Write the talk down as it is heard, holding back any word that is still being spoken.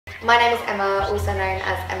My name is Emma, also known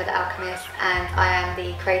as Emma The Alchemist, and I am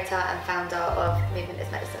the creator and founder of Movement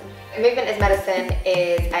is Medicine. Movement is Medicine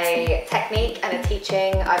is a technique and a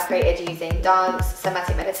teaching I've created using dance,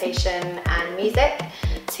 somatic meditation and music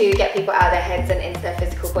to get people out of their heads and into their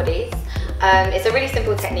physical bodies. It's a really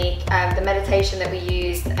simple technique. The meditation that we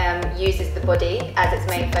use uses the body as its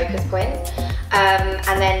main focus point.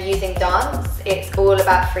 And then using dance, it's all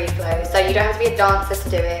about free flow. So you don't have to be a dancer to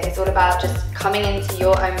do it. It's all about just coming into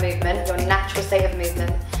your own movement, your natural state of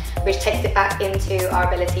movement, which takes it back into our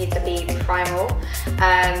ability to be primal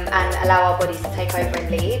and allow our bodies to take over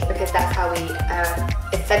and lead, because that's how we are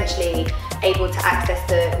essentially able to access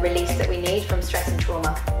the release that we need from stress and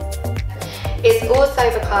trauma. It's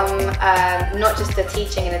also become not just a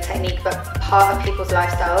teaching and a technique, but part of people's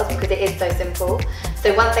lifestyles, because it is so simple.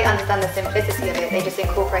 So once they understand the simplicity of it, they just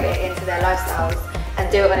incorporate it into their lifestyles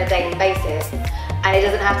and do it on a daily basis. And it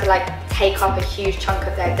doesn't have to take up a huge chunk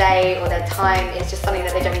of their day or their time. It's just something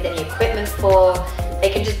that they don't need any equipment for. They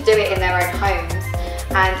can just do it in their own homes,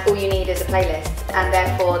 and all you need is a playlist. And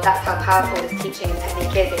therefore, that's how powerful this teaching and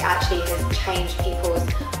technique is. It actually has changed people's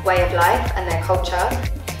way of life and their culture.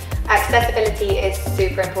 Accessibility is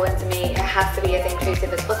super important to me. It has to be as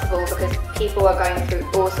inclusive as possible, because people are going through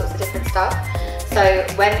all sorts of different stuff. So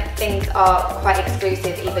when things are quite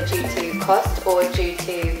exclusive, either due to cost or due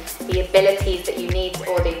to the abilities that you need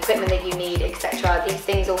or the equipment that you need, etc., these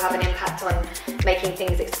things all have an impact on making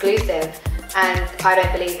things exclusive. And I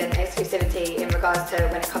don't believe in exclusivity in regards to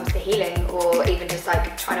when it comes to healing, or even just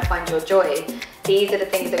trying to find your joy. These are the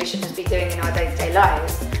things that we should just be doing in our day-to-day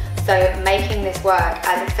lives. So making this work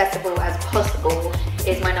as accessible as possible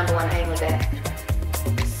is my #1 aim with it.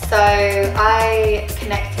 So I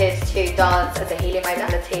connected to dance as a healing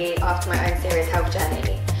modality after my own serious health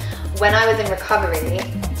journey. When I was in recovery,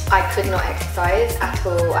 I could not exercise at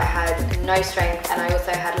all. I had no strength, and I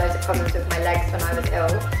also had loads of problems with my legs when I was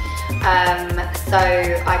ill. So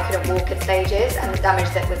I couldn't walk at stages, and the damage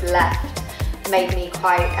that was left made me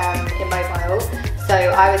quite immobile. So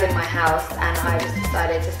I was in my house and I just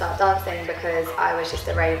decided to start dancing, because I was just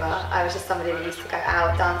a raver. I was just somebody that used to go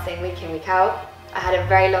out dancing week in, week out. I had a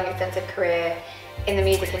very long, extensive career in the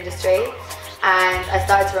music industry, and I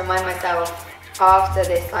started to remind myself after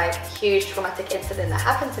this huge traumatic incident that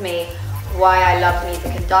happened to me why I loved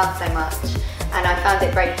music and dance so much. And I found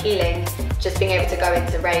it very healing, just being able to go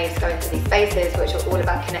into raves, go into these spaces which are all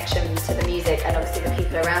about connection to the music and obviously the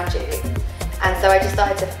people around you. And so I just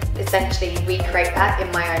started to essentially recreate that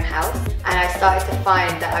in my own house, and I started to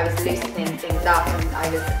find that I was loosening things up, and I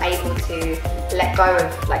was able to let go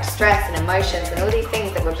of stress and emotions and all these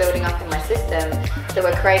things that were building up in my system that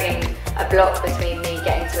were creating a block between me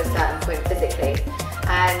getting to a certain point physically.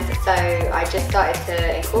 And so I just started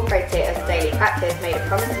to incorporate it as a daily practice, made a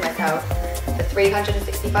promise to myself. For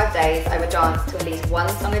 365 days I would dance to at least one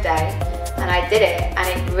song a day, and I did it, and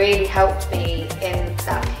it really helped me in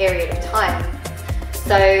that period of time.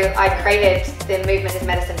 So I created the Movement is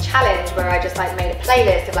Medicine challenge, where I just made a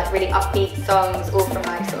playlist of really upbeat songs, all from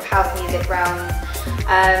sort of house music realms,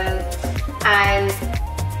 and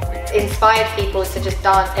inspired people to just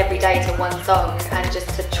dance every day to one song and just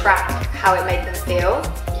to track how it made them feel.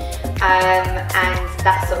 And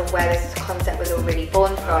that's sort of where this concept was all really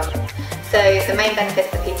born from. So the main benefits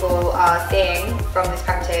that people are seeing from this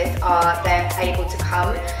practice are they're able to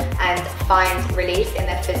come and find release in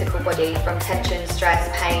their physical body from tension, stress,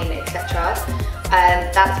 pain, etc.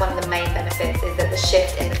 That's one of the main benefits, is that the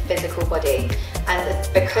shift in the physical body.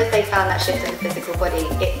 And because they found that shift in the physical body,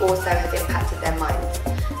 it also has impacted their mind.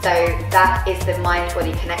 So that is the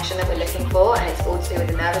mind-body connection that we're looking for, and it's all to do with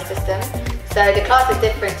the nervous system. So the class is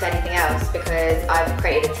different to anything else, because I've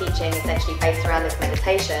created a teaching essentially based around this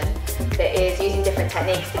meditation that is using different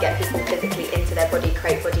techniques to get people physically into their body,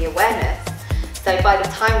 create body awareness. So by the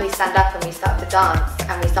time we stand up and we start to dance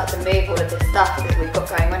and we start to move all of this stuff that we've got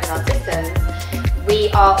going on in our systems, we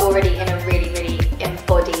are already in a really, really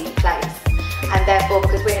embodied place. And therefore,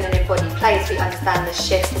 because we're in an embodied place, we understand the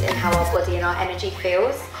shift in how our body and our energy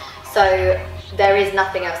feels. So there is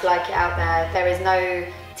nothing else like it out there. There is no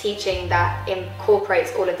teaching that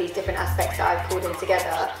incorporates all of these different aspects that I've pulled in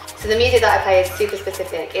together. So the music that I play is super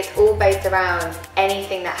specific. It's all based around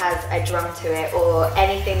anything that has a drum to it, or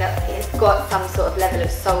anything that has got some sort of level of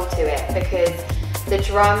soul to it, because the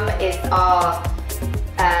drum is our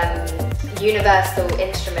universal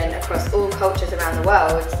instrument across all cultures around the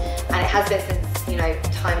world, and it has been since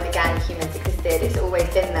time began, humans existed. It's always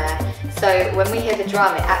been there. So when we hear the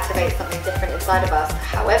drum, it activates something different inside of us.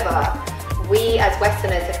 However, we as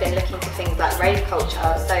Westerners have been looking to things like rave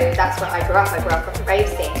culture, so that's where I grew up. I grew up on the rave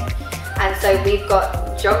scene, and so we've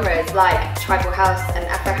got genres like tribal house and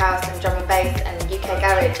Afro house and drum and bass and UK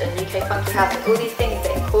garage and UK funky house and all these things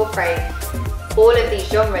that incorporate all of these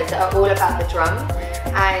genres that are all about the drum.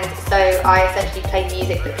 And so I essentially play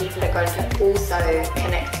music that people are going to also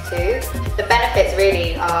connect to. The benefits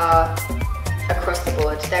really are across the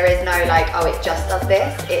board. There is no like, oh, it just does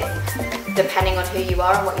this. It's depending on who you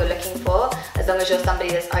are and what you're looking for. As long as you're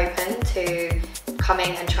somebody that's open to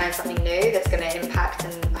coming and trying something new that's going to impact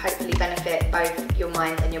and hopefully benefit both your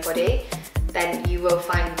mind and your body, then you will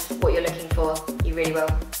find what you're looking for. You really will.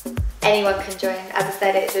 Anyone can join. As I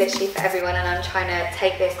said, it's literally for everyone, and I'm trying to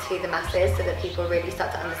take this to the masses so that people really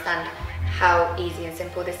start to understand how easy and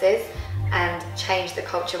simple this is and change the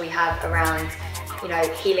culture we have around, you know,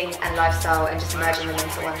 healing and lifestyle and just merging them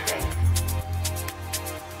into one thing.